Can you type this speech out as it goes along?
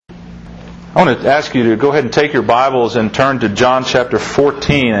I want to ask you to go ahead and take your Bibles and turn to John chapter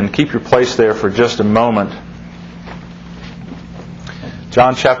 14 and keep your place there for just a moment.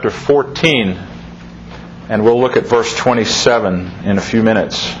 John chapter 14, and we'll look at verse 27 in a few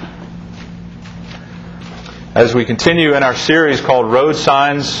minutes. As we continue in our series called Road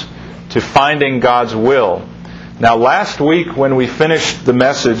Signs to Finding God's Will. Now, last week when we finished the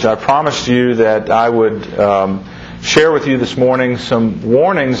message, I promised you that I would share with you this morning some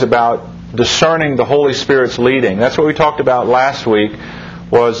warnings about discerning the Holy Spirit's leading. That's what we talked about last week,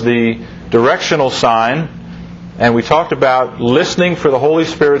 was the directional sign. And we talked about listening for the Holy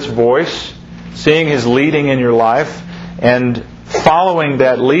Spirit's voice, seeing His leading in your life, and following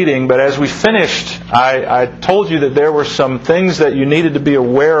that leading. But as we finished, I told you that there were some things that you needed to be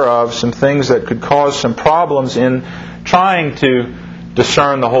aware of, some things that could cause some problems in trying to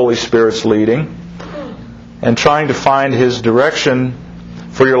discern the Holy Spirit's leading and trying to find His direction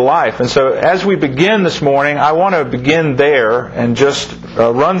for your life. And so as we begin this morning, I want to begin there and just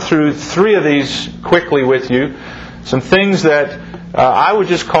run through three of these quickly with you. Some things that I would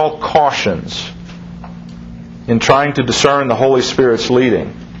just call cautions in trying to discern the Holy Spirit's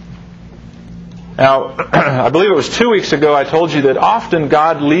leading. Now, I believe it was 2 weeks ago I told you that often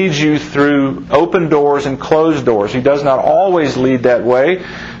God leads you through open doors and closed doors. He does not always lead that way,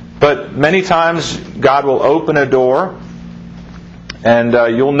 but many times God will open a door and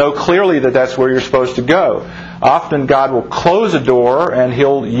you'll know clearly that that's where you're supposed to go. Often God will close a door and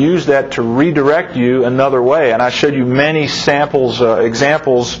He'll use that to redirect you another way. And I showed you many examples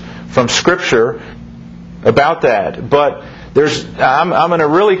from Scripture about that. But I'm going to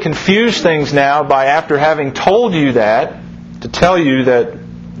really confuse things now by, after having told you that, to tell you that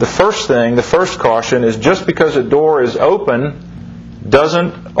the first caution is, just because a door is open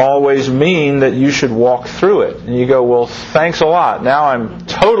doesn't always mean that you should walk through it. And you go, well, thanks a lot. Now I'm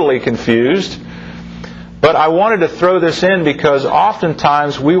totally confused. But I wanted to throw this in because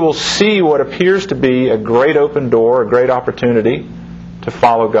oftentimes we will see what appears to be a great open door, a great opportunity to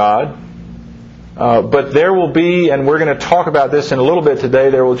follow God. But there will be, and we're going to talk about this in a little bit today,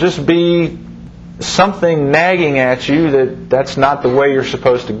 there will just be something nagging at you that that's not the way you're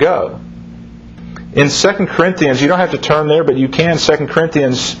supposed to go. In 2 Corinthians, you don't have to turn there, but you can, 2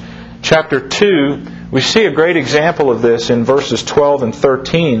 Corinthians chapter 2, we see a great example of this in verses 12 and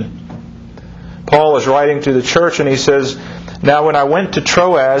 13. Paul is writing to the church and he says, "Now when I went to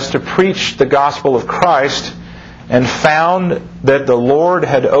Troas to preach the gospel of Christ and found that the Lord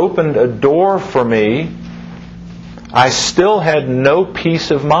had opened a door for me, I still had no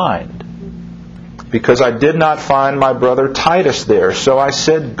peace of mind, because I did not find my brother Titus there. So I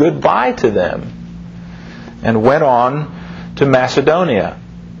said goodbye to them and went on to Macedonia."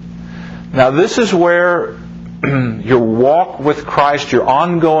 Now this is where your walk with Christ, your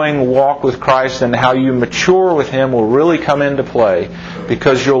ongoing walk with Christ, and how you mature with Him will really come into play,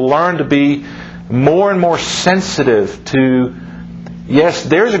 because you'll learn to be more and more sensitive to, yes,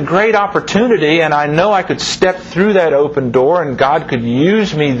 there's a great opportunity and I know I could step through that open door and God could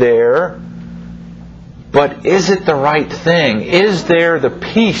use me there, but is it the right thing? Is there the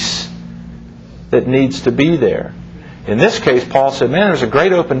peace that needs to be there? In this case, Paul said, man, there's a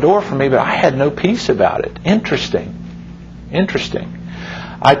great open door for me, but I had no peace about it. Interesting.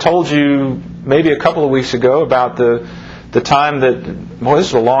 I told you maybe a couple of weeks ago about the time that, well, this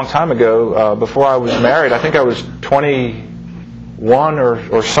is a long time ago, before I was married. I think I was 21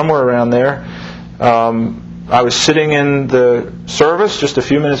 or somewhere around there. I was sitting in the service just a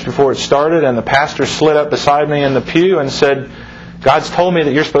few minutes before it started, and the pastor slid up beside me in the pew and said, "God's told me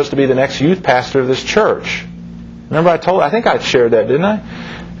that you're supposed to be the next youth pastor of this church." Remember I think I shared that, didn't I?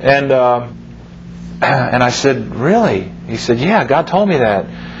 And I said, "Really?" He said, "Yeah, God told me that."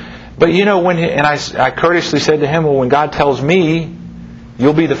 But you know, I courteously said to him, "Well, when God tells me,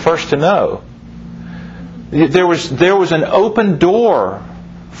 you'll be the first to know." There was an open door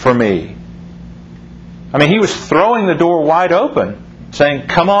for me. I mean, He was throwing the door wide open, saying,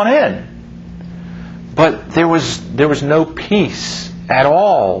 "Come on in." But there was no peace at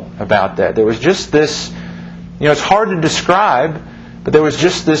all about that. There was just this, it's hard to describe, but there was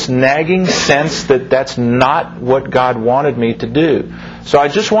just this nagging sense that that's not what God wanted me to do. So I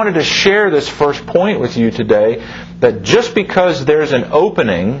just wanted to share this first point with you today, that just because there's an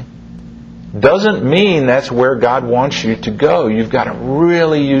opening doesn't mean that's where God wants you to go. You've got to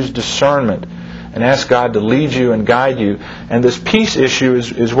really use discernment and ask God to lead you and guide you. And this peace issue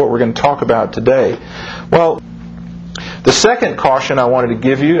is what we're going to talk about today. Well, the second caution I wanted to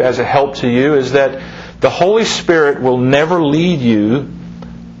give you as a help to you is that the Holy Spirit will never lead you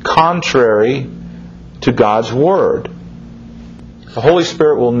contrary to God's Word. The Holy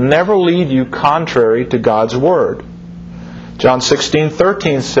Spirit will never lead you contrary to God's Word. John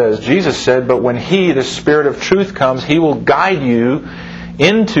 16:13 says, Jesus said, "But when He, the Spirit of truth, comes, He will guide you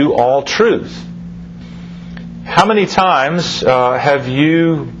into all truth." How many times have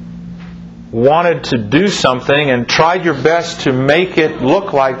you wanted to do something and tried your best to make it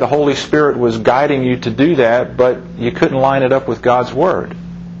look like the Holy Spirit was guiding you to do that, but you couldn't line it up with God's Word?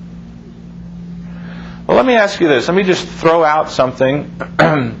 Well, let me ask you this. Let me just throw out something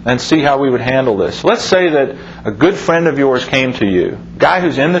and see how we would handle this. Let's say that a good friend of yours came to you, a guy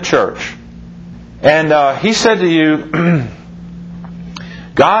who's in the church, and he said to you,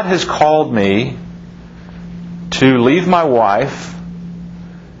 "God has called me to leave my wife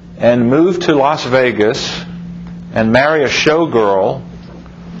and move to Las Vegas and marry a showgirl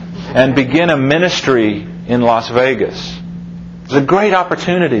and begin a ministry in Las Vegas. There's a great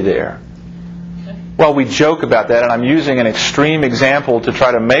opportunity there." Well, we joke about that, and I'm using an extreme example to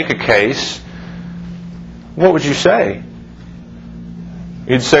try to make a case. What would you say?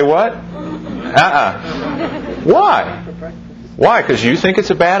 You'd say what? Why? Why? Because you think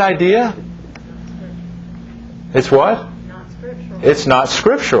it's a bad idea? It's what? Not scriptural. It's not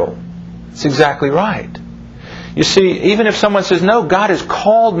scriptural. It's exactly right. You see, even if someone says, "No, God has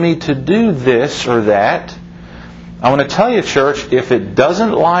called me to do this or that," I want to tell you, church, if it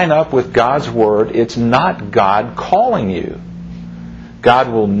doesn't line up with God's Word, it's not God calling you.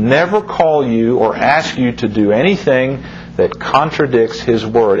 God will never call you or ask you to do anything that contradicts His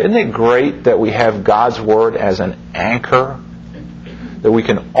Word. Isn't it great that we have God's Word as an anchor that we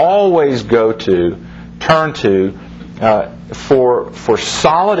can always go to, turn to, for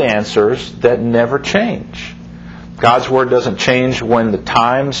solid answers that never change? God's Word doesn't change when the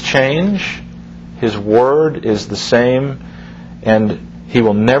times change. His Word is the same, and He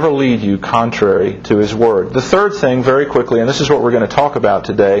will never lead you contrary to His Word. The third thing, very quickly, and this is what we're going to talk about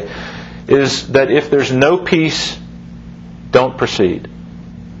today, is that if there's no peace, don't proceed.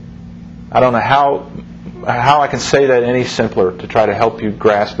 I don't know how I can say that any simpler to try to help you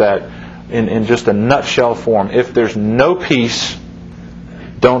grasp that in just a nutshell form. If there's no peace,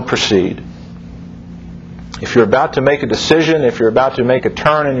 don't proceed. If you're about to make a decision, if you're about to make a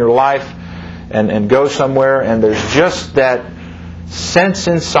turn in your life and go somewhere, and there's just that sense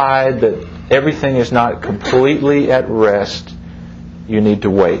inside that everything is not completely at rest, you need to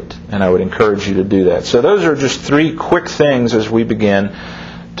wait. And I would encourage you to do that. So those are just three quick things as we begin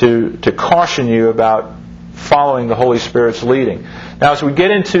to caution you about following the Holy Spirit's leading. Now, as we get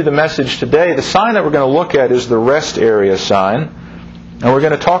into the message today, the sign that we're going to look at is the rest area sign. And we're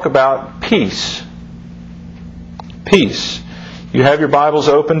going to talk about peace. Peace. You have your Bibles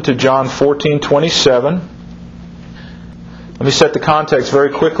open to John 14:27. Let me set the context very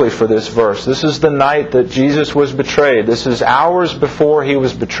quickly for this verse. This is the night that Jesus was betrayed. This is hours before He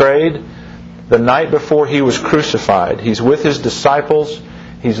was betrayed, the night before He was crucified. He's with His disciples.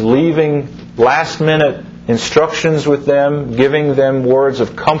 He's leaving last-minute instructions with them, giving them words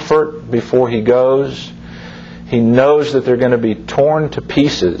of comfort before He goes. He knows that they're going to be torn to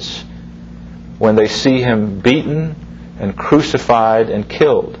pieces when they see Him beaten and crucified and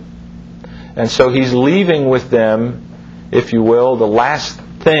killed. And so He's leaving with them, if you will, the last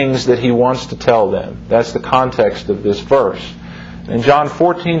things that He wants to tell them. That's the context of this verse. In John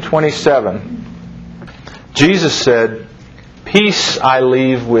 14:27, Jesus said, "Peace I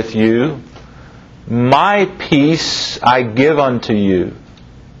leave with you, my peace I give unto you.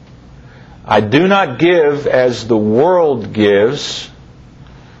 I do not give as the world gives.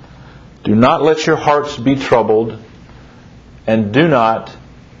 Do not let your hearts be troubled, and do not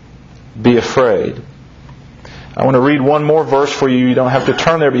be afraid." I want to read one more verse for you. You don't have to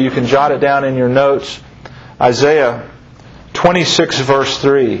turn there, but you can jot it down in your notes. Isaiah 26 verse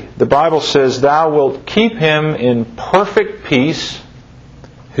 3. The Bible says, "Thou wilt keep him in perfect peace,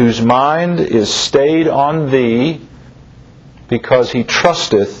 whose mind is stayed on Thee, because he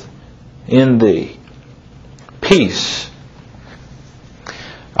trusteth in Thee." Peace.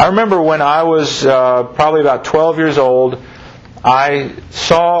 I remember when I was probably about 12 years old, I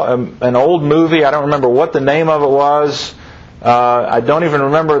saw an old movie. I don't remember what the name of it was. I don't even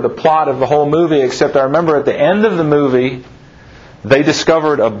remember the plot of the whole movie, except I remember at the end of the movie, they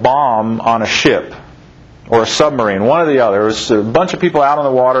discovered a bomb on a ship or a submarine, one or the other. It was a bunch of people out on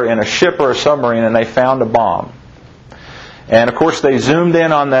the water in a ship or a submarine, and they found a bomb. And of course, they zoomed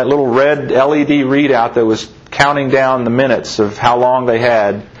in on that little red LED readout that was counting down the minutes of how long they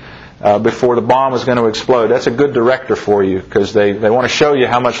had before the bomb was going to explode. That's a good director for you, because they want to show you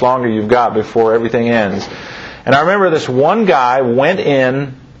how much longer you've got before everything ends. And I remember this one guy went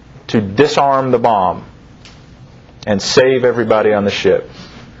in to disarm the bomb. and save everybody on the ship.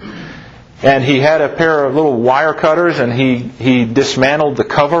 And he had a pair of little wire cutters, and he dismantled the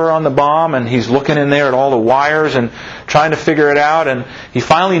cover on the bomb, and he's looking in there at all the wires and trying to figure it out, and he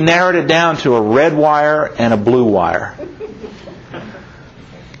finally narrowed it down to a red wire and a blue wire.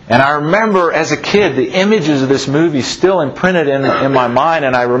 And I remember as a kid, the images of this movie still imprinted in my mind,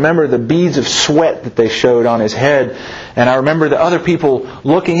 and I remember the beads of sweat that they showed on his head, and I remember the other people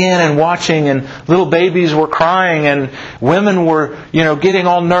looking in and watching, and little babies were crying, and women were, getting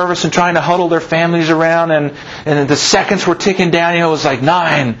all nervous and trying to huddle their families around, and the seconds were ticking down. It was like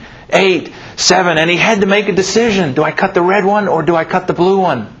 9, 8, 7, and he had to make a decision. Do I cut the red one or do I cut the blue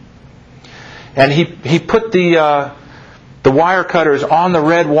one? And he put the wire cutters on the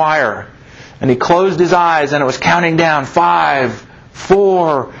red wire, and he closed his eyes, and it was counting down 5,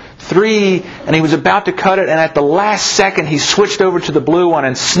 4, 3, and he was about to cut it, and at the last second he switched over to the blue one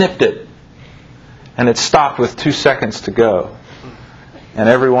and snipped it, and it stopped with 2 seconds to go, and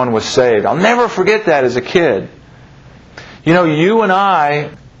everyone was saved. I'll never forget that as a kid. You and I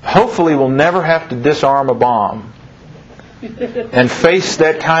hopefully will never have to disarm a bomb and face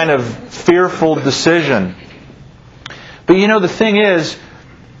that kind of fearful decision. But the thing is,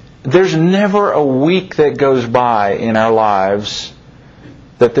 there's never a week that goes by in our lives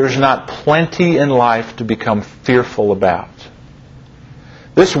that there's not plenty in life to become fearful about.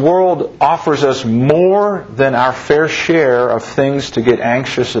 This world offers us more than our fair share of things to get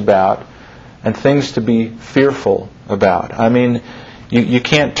anxious about and things to be fearful about. I mean, you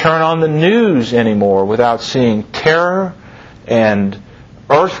can't turn on the news anymore without seeing terror and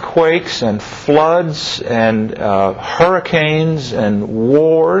earthquakes and floods and hurricanes and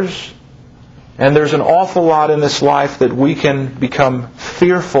wars. And there's an awful lot in this life that we can become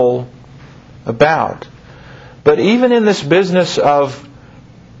fearful about. But even in this business of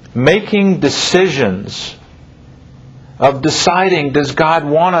making decisions, of deciding, does God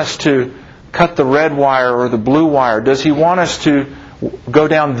want us to cut the red wire or the blue wire? Does He want us to go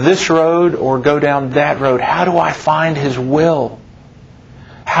down this road or go down that road? How do I find His will?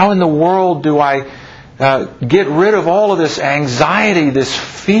 How in the world do I get rid of all of this anxiety, this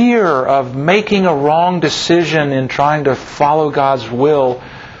fear of making a wrong decision in trying to follow God's will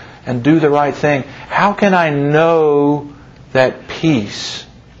and do the right thing? How can I know that peace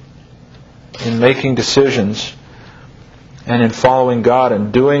in making decisions and in following God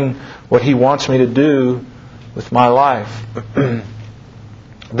and doing what He wants me to do with my life?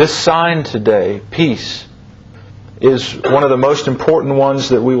 This sign today, peace, is one of the most important ones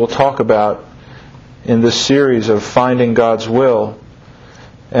that we will talk about in this series of Finding God's Will.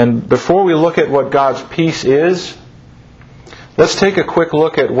 And before we look at what God's peace is, let's take a quick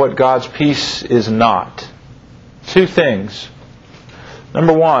look at what God's peace is not. 2 things.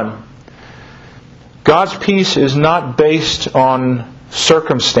 Number 1, God's peace is not based on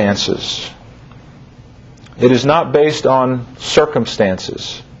circumstances. It is not based on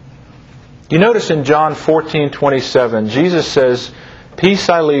circumstances. You notice in John 14:27, Jesus says, "Peace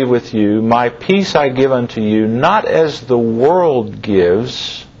I leave with you, my peace I give unto you, not as the world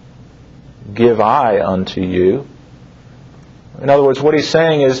gives, give I unto you." In other words, what He's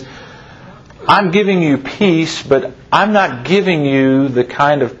saying is, I'm giving you peace, but I'm not giving you the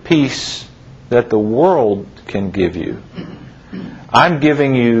kind of peace that the world can give you. I'm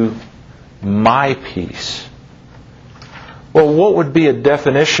giving you my peace. Well, what would be a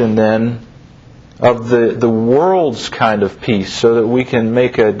definition then of the world's kind of peace, so that we can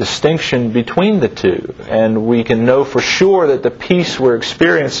make a distinction between the two and we can know for sure that the peace we're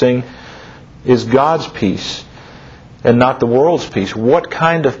experiencing is God's peace and not the world's peace? What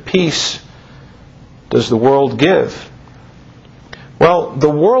kind of peace does the world give? Well, the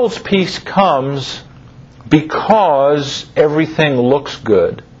world's peace comes because everything looks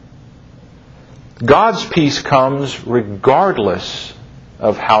good. God's peace comes regardless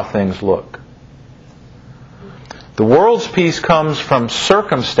of how things look. The world's peace comes from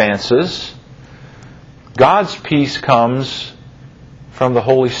circumstances. God's peace comes from the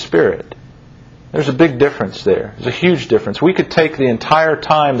Holy Spirit. There's a big difference there. There's a huge difference. We could take the entire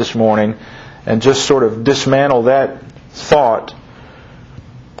time this morning and just sort of dismantle that thought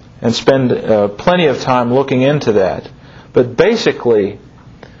and spend plenty of time looking into that. But basically,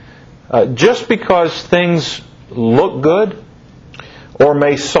 just because things look good or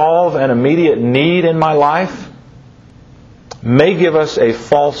may solve an immediate need in my life may give us a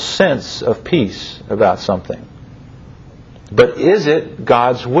false sense of peace about something. But is it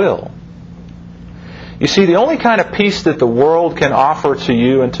God's will? You see, the only kind of peace that the world can offer to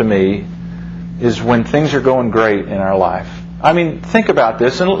you and to me is when things are going great in our life. I mean, think about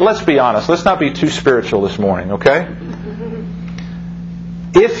this, and let's be honest. Let's not be too spiritual this morning, okay?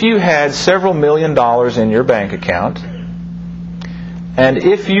 If you had several $1 million in your bank account, and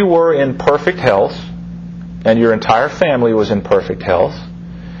if you were in perfect health, and your entire family was in perfect health,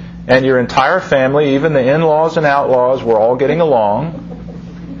 and your entire family, even the in-laws and outlaws, were all getting along.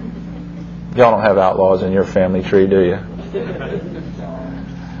 Y'all don't have outlaws in your family tree, do you?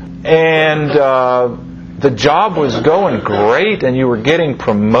 And the job was going great, and you were getting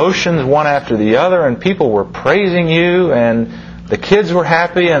promotions one after the other, and people were praising you, and the kids were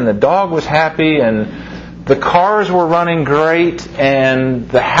happy, and the dog was happy, and the cars were running great, and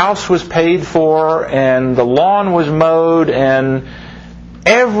the house was paid for, and the lawn was mowed, and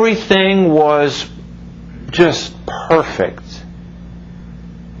everything was just perfect.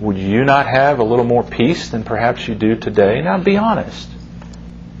 Would you not have a little more peace than perhaps you do today? Now, be honest.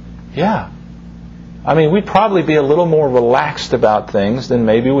 Yeah. I mean, we'd probably be a little more relaxed about things than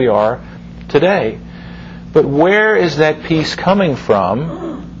maybe we are today. But where is that peace coming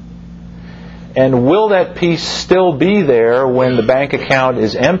from? And will that peace still be there when the bank account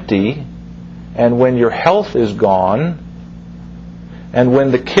is empty, and when your health is gone, and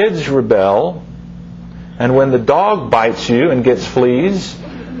when the kids rebel, and when the dog bites you and gets fleas,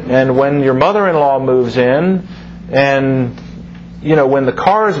 and when your mother-in-law moves in, and when the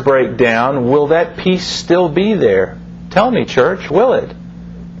cars break down, will that peace still be there? Tell me, church, will it?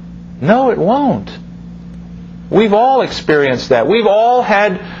 No, it won't. We've all experienced that. We've all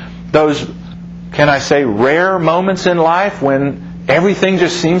had those, can I say, rare moments in life when everything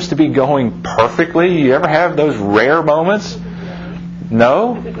just seems to be going perfectly. You ever have those rare moments?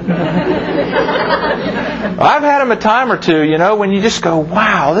 No? I've had them a time or two, when you just go,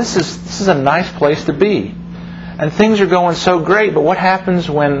 wow, this is a nice place to be. And things are going so great, but what happens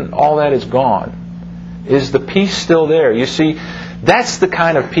when all that is gone? Is the peace still there? You see, that's the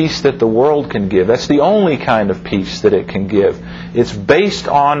kind of peace that the world can give. That's the only kind of peace that it can give. It's based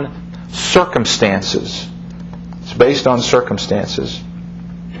on circumstances. It's based on circumstances.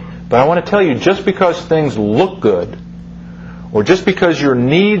 But I want to tell you, just because things look good, or just because your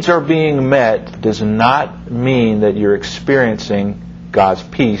needs are being met, does not mean that you're experiencing God's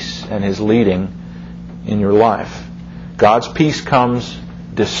peace and His leading in your life. God's peace comes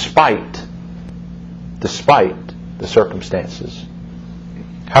despite the circumstances.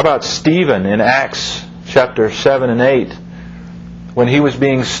 How about Stephen in Acts chapter 7 and 8, when he was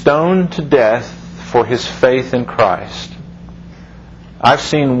being stoned to death for his faith in Christ? I've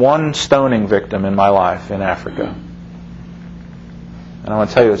seen one stoning victim in my life in Africa. And I want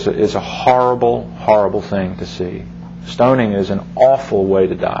to tell you, it's a horrible, horrible thing to see. Stoning is an awful way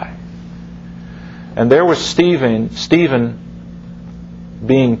to die. And there was Stephen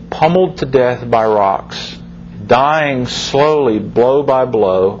being pummeled to death by rocks, dying slowly, blow by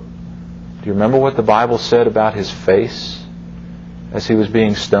blow. Do you remember what the Bible said about his face as he was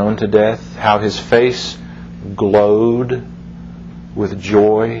being stoned to death? How his face glowed with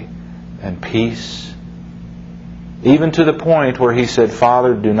joy and peace. Even to the point where he said,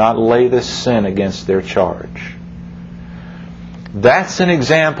 Father, do not lay this sin against their charge. That's an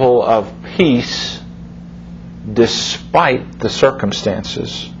example of peace despite the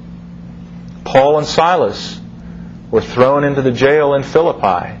circumstances. Paul and Silas were thrown into the jail in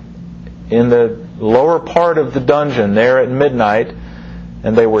Philippi, in the lower part of the dungeon there at midnight,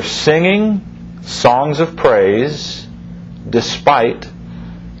 and they were singing songs of praise despite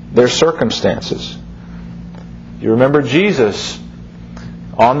their circumstances. You remember Jesus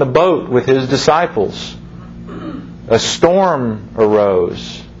on the boat with His disciples. A storm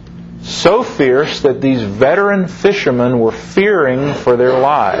arose, so fierce that these veteran fishermen were fearing for their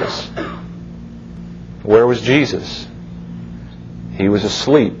lives. Where was Jesus? He was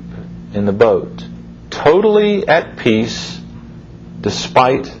asleep in the boat, totally at peace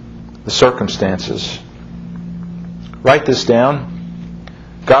despite the circumstances. Write this down.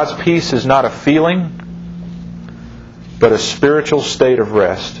 God's peace is not a feeling, but a spiritual state of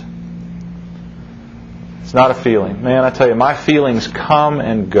rest. It's not a feeling. Man, I tell you, my feelings come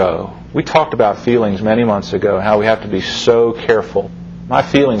and go. We talked about feelings many months ago, how we have to be so careful. My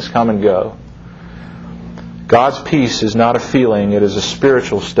feelings come and go. God's peace is not a feeling, it is a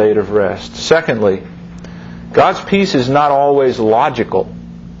spiritual state of rest. Secondly, God's peace is not always logical.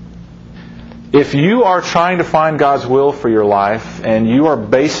 If you are trying to find God's will for your life and you are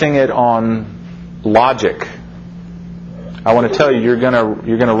basing it on logic, I want to tell you, you're going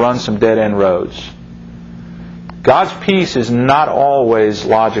to run some dead-end roads. God's peace is not always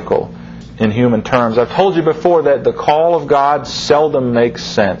logical in human terms. I've told you before that the call of God seldom makes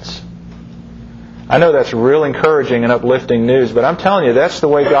sense. I know that's real encouraging and uplifting news, but I'm telling you, that's the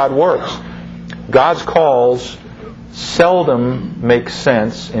way God works. God's calls seldom make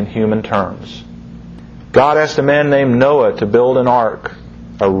sense in human terms. God asked a man named Noah to build an ark,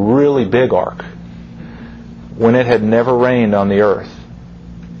 a really big ark, when it had never rained on the earth.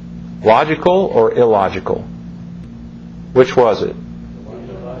 Logical or illogical? Which was it?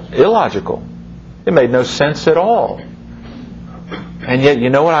 Illogical. It made no sense at all. And yet, you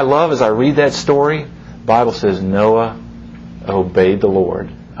know what I love as I read that story? The Bible says Noah obeyed the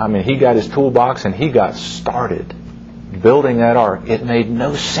Lord. I mean, he got his toolbox and he got started building that ark. It made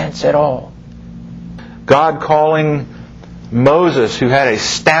no sense at all. God calling Moses, who had a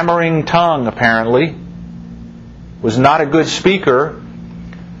stammering tongue apparently, was not a good speaker,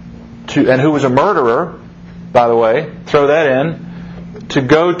 and who was a murderer, by the way, throw that in, to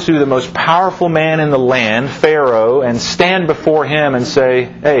go to the most powerful man in the land, Pharaoh, and stand before him and say,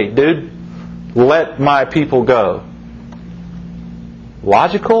 "Hey, dude, let my people go."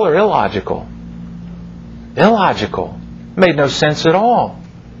 Logical or illogical? Illogical. It made no sense at all.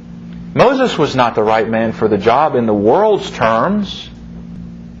 Moses was not the right man for the job in the world's terms,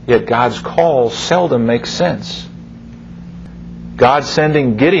 yet God's call seldom makes sense. God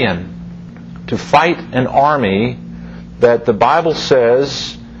sending Gideon to fight an army that the Bible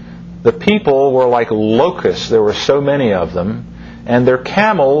says the people were like locusts. There were so many of them. And their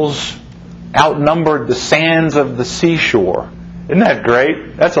camels outnumbered the sands of the seashore. Isn't that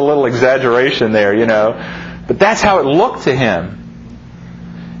great? That's a little exaggeration there, you know. But that's how it looked to him.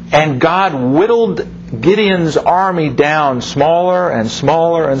 And God whittled Gideon's army down smaller and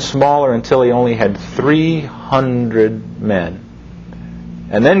smaller and smaller until he only had 300 men.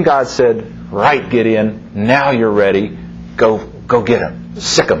 And then God said, "Right, Gideon, now you're ready. Go get him.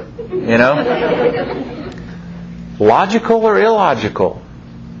 Sick him." You know? Logical or illogical?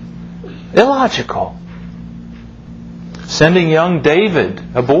 Illogical. Sending young David,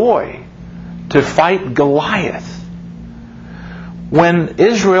 a boy, to fight Goliath, when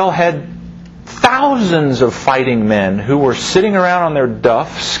Israel had thousands of fighting men who were sitting around on their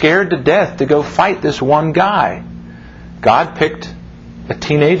duff, scared to death to go fight this one guy. God picked a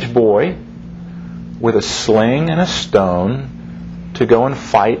teenage boy with a sling and a stone to go and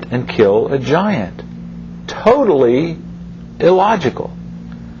fight and kill a giant. Totally illogical.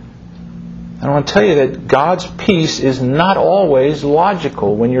 And I want to tell you that God's peace is not always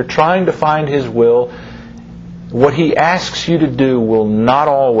logical. When you're trying to find His will, what He asks you to do will not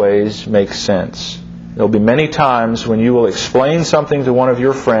always make sense. There will be many times when you will explain something to one of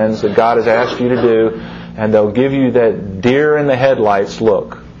your friends that God has asked you to do, and they'll give you that deer in the headlights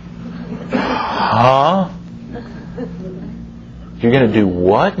look. Huh? You're going to do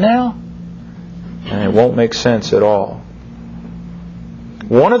what now? And it won't make sense at all.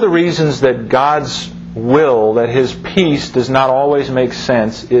 One of the reasons that God's will, that His peace does not always make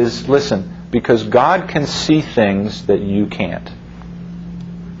sense is, listen, because God can see things that you can't.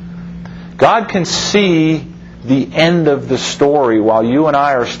 God can see the end of the story while you and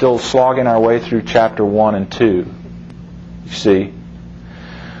I are still slogging our way through chapter 1 and 2. You see?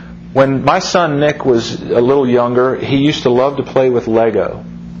 When my son Nick was a little younger, he used to love to play with Lego.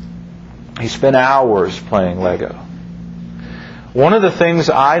 He spent hours playing Lego. One of the things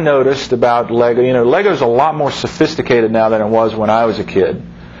I noticed about Lego, Lego's a lot more sophisticated now than it was when I was a kid.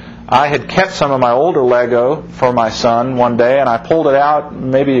 I had kept some of my older Lego for my son one day, and I pulled it out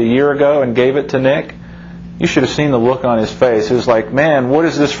maybe a year ago and gave it to Nick. You should have seen the look on his face. It was like, man, what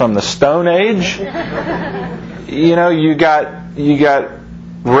is this, from the Stone Age? You got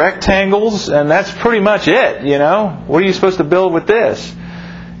rectangles, and that's pretty much it, What are you supposed to build with this?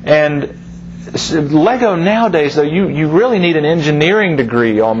 And Lego nowadays, though, you really need an engineering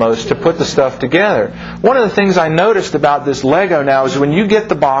degree almost to put the stuff together. One of the things I noticed about this Lego now is when you get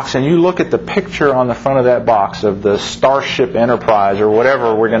the box and you look at the picture on the front of that box of the Starship Enterprise or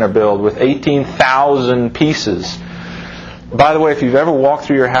whatever we're going to build with 18,000 pieces. By the way, if you've ever walked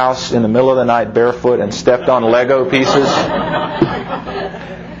through your house in the middle of the night barefoot and stepped on Lego pieces,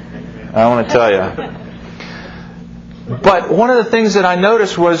 I want to tell you. But one of the things that I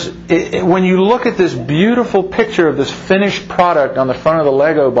noticed was when you look at this beautiful picture of this finished product on the front of the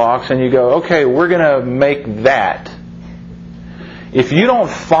Lego box and you go, okay, we're going to make that. If you don't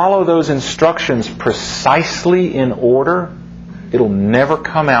follow those instructions precisely in order, it'll never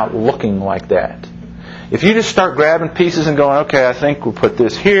come out looking like that. If you just start grabbing pieces and going, okay, I think we'll put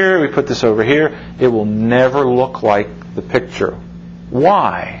this here, we put this over here, it will never look like the picture.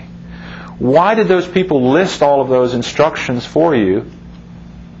 Why? Why did those people list all of those instructions for you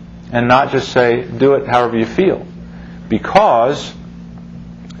and not just say, do it however you feel? Because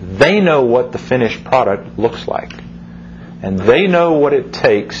They know what the finished product looks like. And they know what it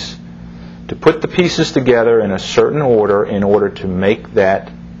takes to put the pieces together in a certain order in order to make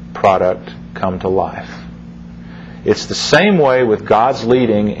that product come to life. It's the same way with God's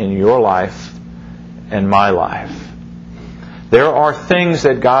leading in your life and my life. There are things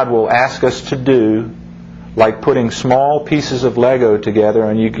that God will ask us to do, like putting small pieces of Lego together,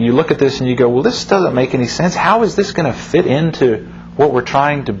 and you look at this and you go, well, this doesn't make any sense. How is this going to fit into what we're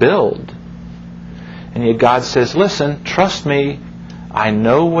trying to build? And yet God says, listen, trust me, I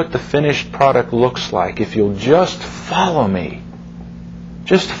know what the finished product looks like. If you'll just follow me,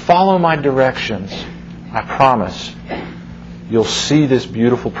 just follow my directions, I promise you'll see this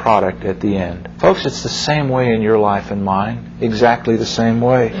beautiful product at the end. Folks, it's the same way in your life and mine. Exactly the same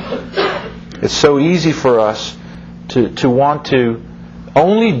way. It's so easy for us to want to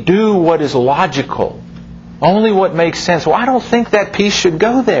only do what is logical. Only what makes sense. Well, I don't think that piece should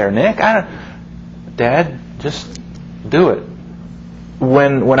go there, Nick. Dad, just do it.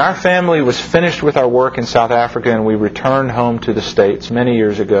 When our family was finished with our work in South Africa and we returned home to the States many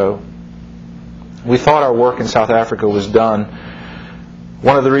years ago, we thought our work in South Africa was done.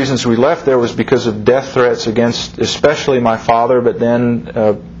 One of the reasons we left there was because of death threats against especially my father, but then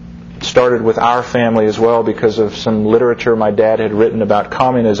started with our family as well because of some literature my dad had written about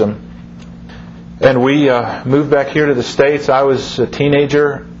communism. And we moved back here to the States. I was a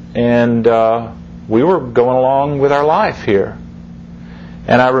teenager, and we were going along with our life here.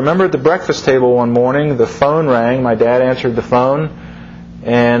 And I remember at the breakfast table one morning, the phone rang. My dad answered the phone,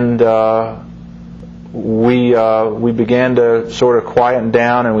 and we began to sort of quieten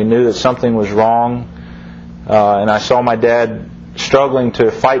down, and we knew that something was wrong. And I saw my dad struggling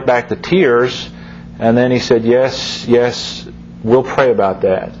to fight back the tears, and then he said, yes, we'll pray about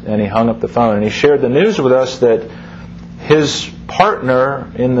that. And he hung up the phone, and he shared the news with us that his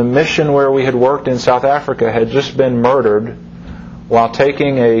partner in the mission where we had worked in South Africa had just been murdered while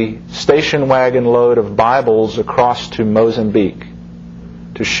taking a station wagon load of Bibles across to Mozambique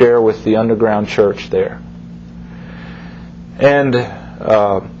to share with the underground church there. And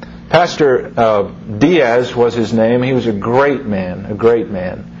Pastor Diaz was his name. He was a great man.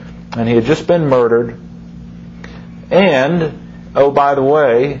 And he had just been murdered. And, oh, by the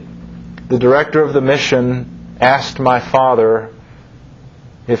way, the director of the mission asked my father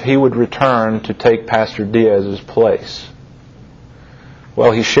if he would return to take Pastor Diaz's place.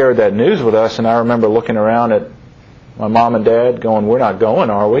 Well, he shared that news with us, and I remember looking around at my mom and dad going, we're not going,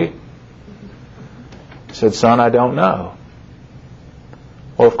 are we? I said, son, I don't know.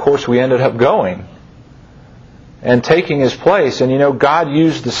 Well, of course, we ended up going and taking his place. And you know, God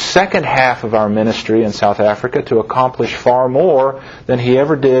used the second half of our ministry in South Africa to accomplish far more than He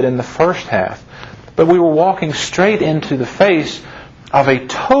ever did in the first half. But we were walking straight into the face of a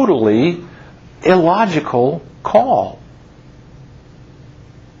totally illogical call.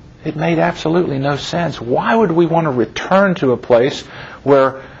 It made absolutely no sense. Why would we want to return to a place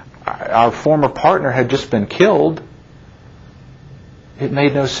where our former partner had just been killed? It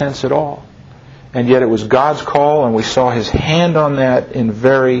made no sense at all. And yet it was God's call, and we saw His hand on that in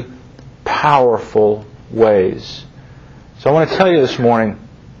very powerful ways. So I want to tell you this morning,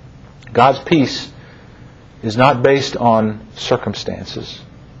 God's peace is not based on circumstances.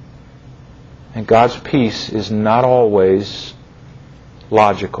 And God's peace is not always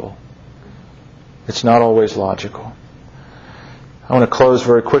logical. It's not always logical. I want to close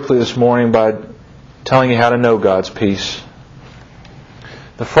very quickly this morning by telling you how to know God's peace.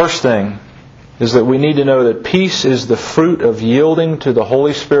 The first thing is that we need to know that peace is the fruit of yielding to the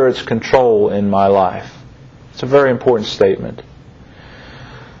Holy Spirit's control in my life. It's a very important statement.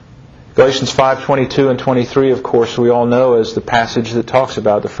 Galatians 5:22 and 23, of course, we all know is the passage that talks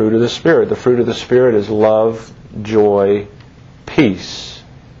about the fruit of the Spirit. The fruit of the Spirit is love, joy, peace,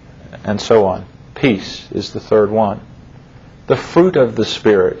 and so on. Peace is the third one. The fruit of the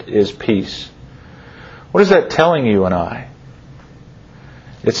Spirit is peace. What is that telling you and I?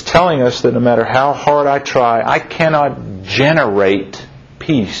 It's telling us that no matter how hard I try, I cannot generate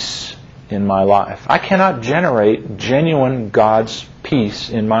peace in my life. I cannot generate genuine God's peace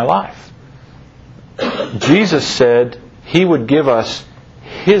in my life. Jesus said He would give us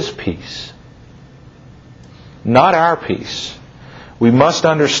His peace, not our peace. We must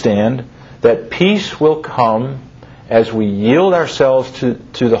understand that peace will come as we yield ourselves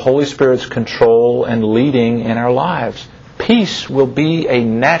to the Holy Spirit's control and leading in our lives. Peace will be a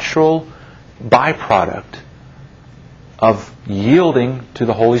natural byproduct of yielding to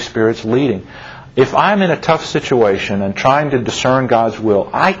the Holy Spirit's leading. If I'm in a tough situation and trying to discern God's will,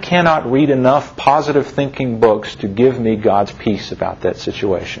 I cannot read enough positive thinking books to give me God's peace about that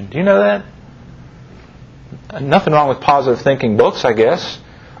situation. Do you know that? Nothing wrong with positive thinking books, I guess.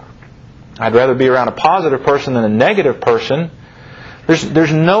 I'd rather be around a positive person than a negative person.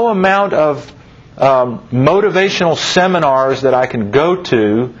 There's no amount of motivational seminars that I can go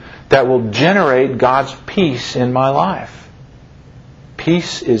to that will generate God's peace in my life.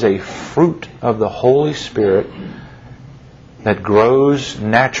 Peace is a fruit of the Holy Spirit that grows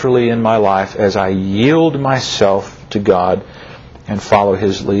naturally in my life as I yield myself to God and follow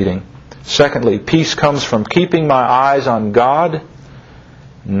His leading. Secondly, peace comes from keeping my eyes on God,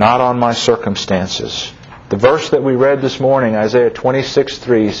 not on my circumstances. The verse that we read this morning, Isaiah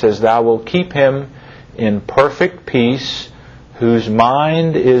 26:3, says, "Thou wilt keep him in perfect peace, whose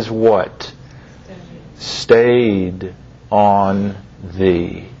mind is" what? Stayed on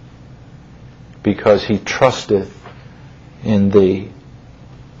Thee, because he trusteth in Thee.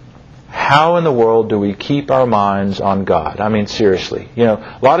 How in the world do we keep our minds on God? I mean, seriously. You know,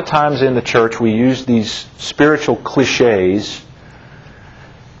 a lot of times in the church we use these spiritual cliches,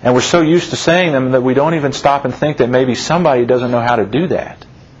 and we're so used to saying them that we don't even stop and think that maybe somebody doesn't know how to do that.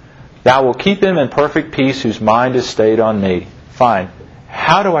 Thou wilt keep him in perfect peace whose mind is stayed on Me. Fine.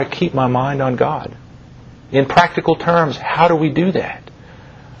 How do I keep my mind on God? In practical terms, how do we do that?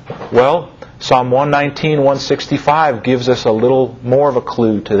 Well, Psalm 119, 165 gives us a little more of a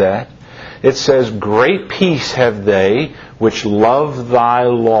clue to that. It says, "Great peace have they which love Thy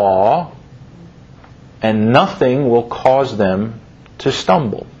law, and nothing will cause them to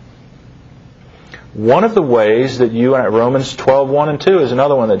stumble." One of the ways that you, and Romans 12, 1 and 2 is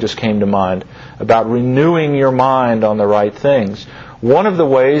another one that just came to mind, about renewing your mind on the right things. One of the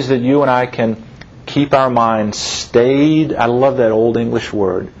ways that you and I can keep our mind stayed, I love that old English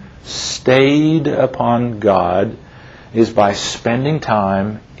word, stayed upon God, is by spending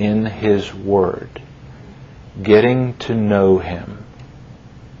time in His Word, getting to know Him.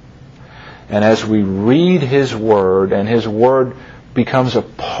 And as we read His Word, and His Word becomes a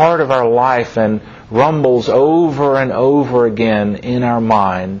part of our life and rumbles over and over again in our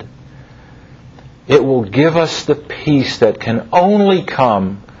mind, it will give us the peace that can only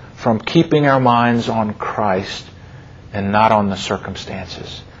come from keeping our minds on Christ and not on the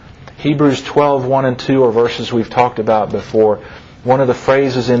circumstances. Hebrews 12, 1 and 2 are verses we've talked about before. One of the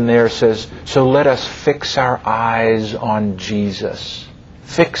phrases in there says, "So let us fix our eyes on Jesus."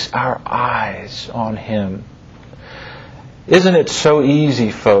 Fix our eyes on Him. Isn't it so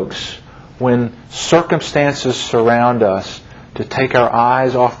easy, folks, when circumstances surround us, to take our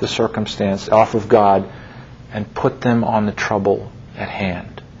eyes off the circumstance, off of God, and put them on the trouble at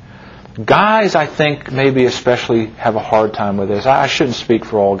hand? Guys, I think, maybe especially have a hard time with this. I shouldn't speak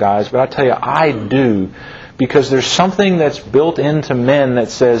for all guys, but I tell you, I do. Because there's something that's built into men that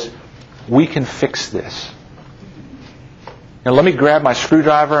says, we can fix this. Now let me grab my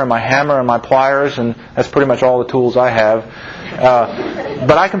screwdriver and my hammer and my pliers, and that's pretty much all the tools I have.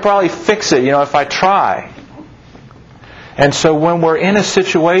 But I can probably fix it, if I try. And so when we're in a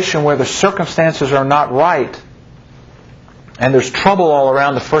situation where the circumstances are not right, and there's trouble all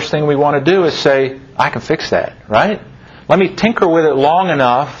around, the first thing we want to do is say, I can fix that, right? Let me tinker with it long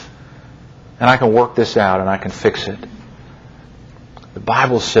enough, and I can work this out, and I can fix it. The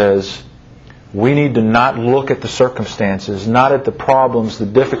Bible says we need to not look at the circumstances, not at the problems, the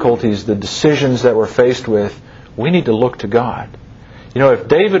difficulties, the decisions that we're faced with. We need to look to God. If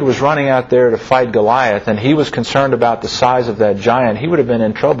David was running out there to fight Goliath and he was concerned about the size of that giant, he would have been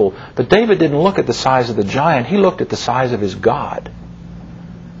in trouble. But David didn't look at the size of the giant. He looked at the size of his God.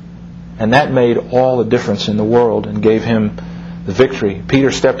 And that made all the difference in the world and gave him the victory. Peter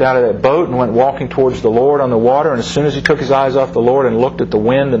stepped out of that boat and went walking towards the Lord on the water. And as soon as he took his eyes off the Lord and looked at the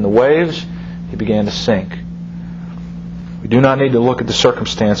wind and the waves, he began to sink. We do not need to look at the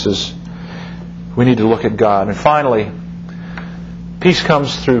circumstances. We need to look at God. And finally, peace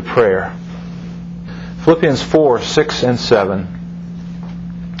comes through prayer. Philippians 4, 6 and 7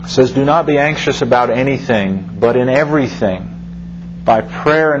 says, "Do not be anxious about anything, but in everything, by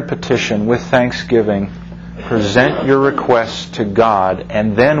prayer and petition, with thanksgiving, present your requests to God."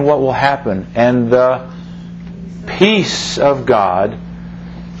 And then what will happen? "And the peace of God,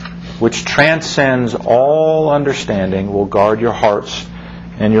 which transcends all understanding, will guard your hearts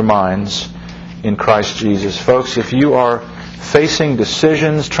and your minds in Christ Jesus." Folks, if you are facing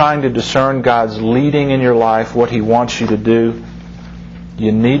decisions, trying to discern God's leading in your life, what He wants you to do,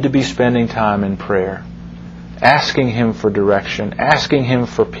 you need to be spending time in prayer, asking Him for direction, asking Him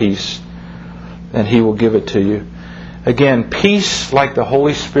for peace, and He will give it to you. Again, peace, like the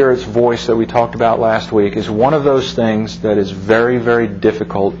Holy Spirit's voice that we talked about last week, is one of those things that is very, very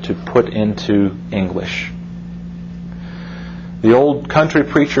difficult to put into English. The old country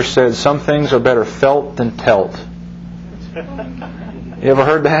preacher said, some things are better felt than telt. You ever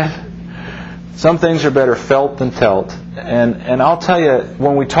heard that? Some things are better felt than telt. And I'll tell you,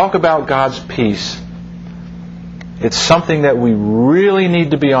 when we talk about God's peace, it's something that we really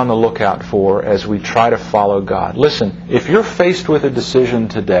need to be on the lookout for as we try to follow God. Listen, if you're faced with a decision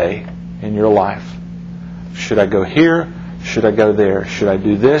today in your life, should I go here? Should I go there? Should I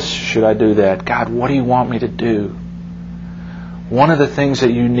do this? Should I do that? God, what do you want me to do? One of the things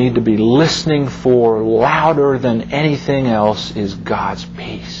that you need to be listening for louder than anything else is God's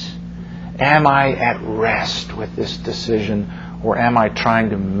peace. Am I at rest with this decision, or am I trying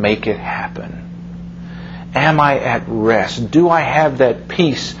to make it happen? Am I at rest? Do I have that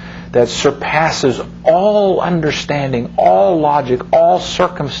peace that surpasses all understanding, all logic, all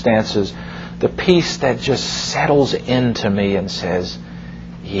circumstances? The peace that just settles into me and says,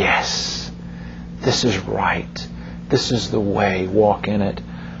 yes, this is right. This is the way. Walk in it.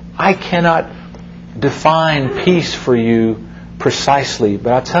 I cannot define peace for you precisely,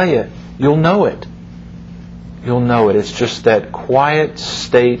 but I'll tell you, you'll know it. You'll know it. It's just that quiet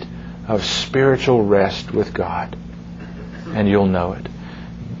state of spiritual rest with God. And you'll know it.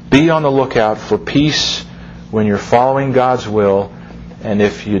 Be on the lookout for peace when you're following God's will. And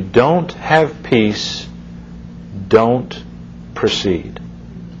if you don't have peace, don't proceed.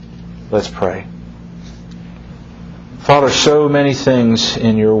 Let's pray. Father, so many things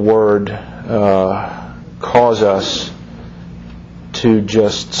in your Word cause us to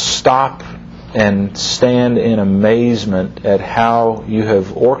just stop and stand in amazement at how you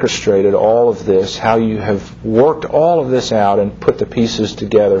have orchestrated all of this, how you have worked all of this out and put the pieces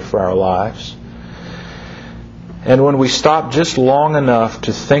together for our lives. And when we stop just long enough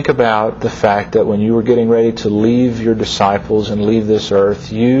to think about the fact that when you were getting ready to leave your disciples and leave this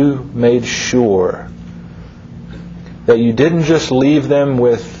earth, you made sure that you didn't just leave them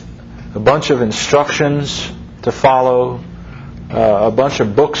with a bunch of instructions to follow, a bunch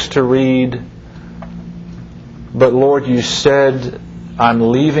of books to read, but Lord, you said,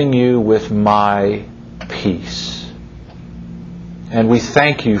 I'm leaving you with my peace. And we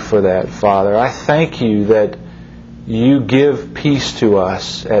thank you for that, Father. I thank you that you give peace to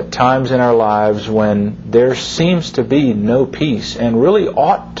us at times in our lives when there seems to be no peace, and really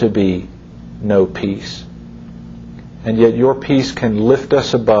ought to be no peace. And yet your peace can lift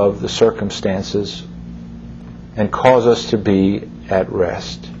us above the circumstances and cause us to be at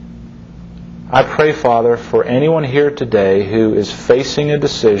rest. I pray, Father, for anyone here today who is facing a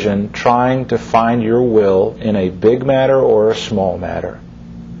decision, trying to find your will in a big matter or a small matter.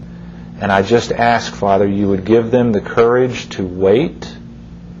 And I just ask, Father, you would give them the courage to wait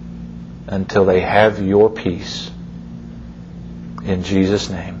until they have your peace. In Jesus'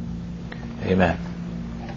 name, amen.